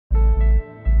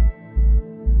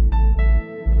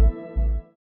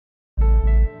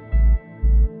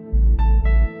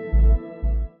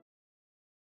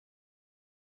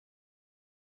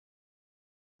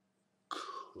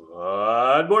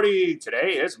Good morning.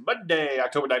 Today is Monday,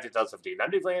 October 19th, 2015. I'm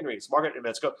Dave Landry. It's market in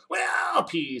Mexico. Well,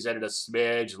 peas ended a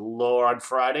smidge lower on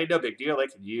Friday. No big deal. They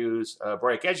could use a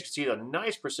break. As you can see, the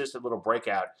nice persistent little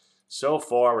breakout so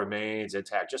far remains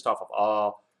intact, just off of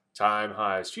all-time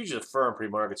highs. Futures are firm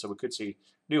pre-market, so we could see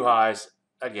new highs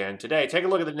again today. Take a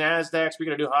look at the NASDAQ.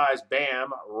 Speaking of new highs, bam,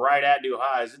 right at new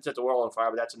highs. It's at the world on fire,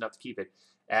 but that's enough to keep it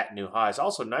at new highs.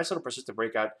 Also, nice little persistent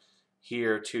breakout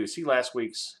here too. See last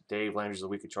week's Dave Landry's the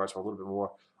weekly charts for a little bit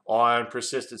more on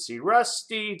persistency.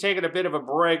 Rusty taking a bit of a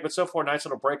break, but so far nice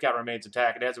little breakout remains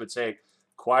intact. It has been saying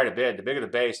quite a bit. The bigger the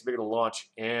base, the bigger the launch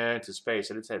into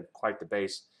space, and it's had quite the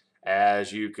base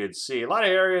as you could see. A lot of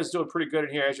areas doing pretty good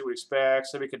in here as you would expect.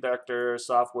 Semiconductor,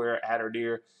 software at or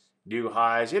near new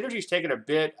highs. Energy's taking a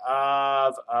bit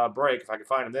of a break. If I can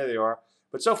find them, there they are.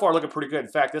 But so far, looking pretty good.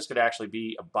 In fact, this could actually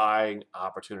be a buying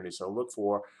opportunity. So look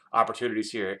for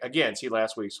opportunities here. Again, see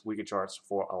last week's weekly charts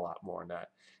for a lot more on that.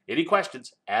 Any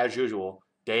questions, as usual,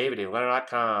 Dave at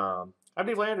DaveLandry.com. I'm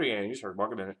Dave Landry, and you just heard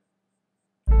Market Minute.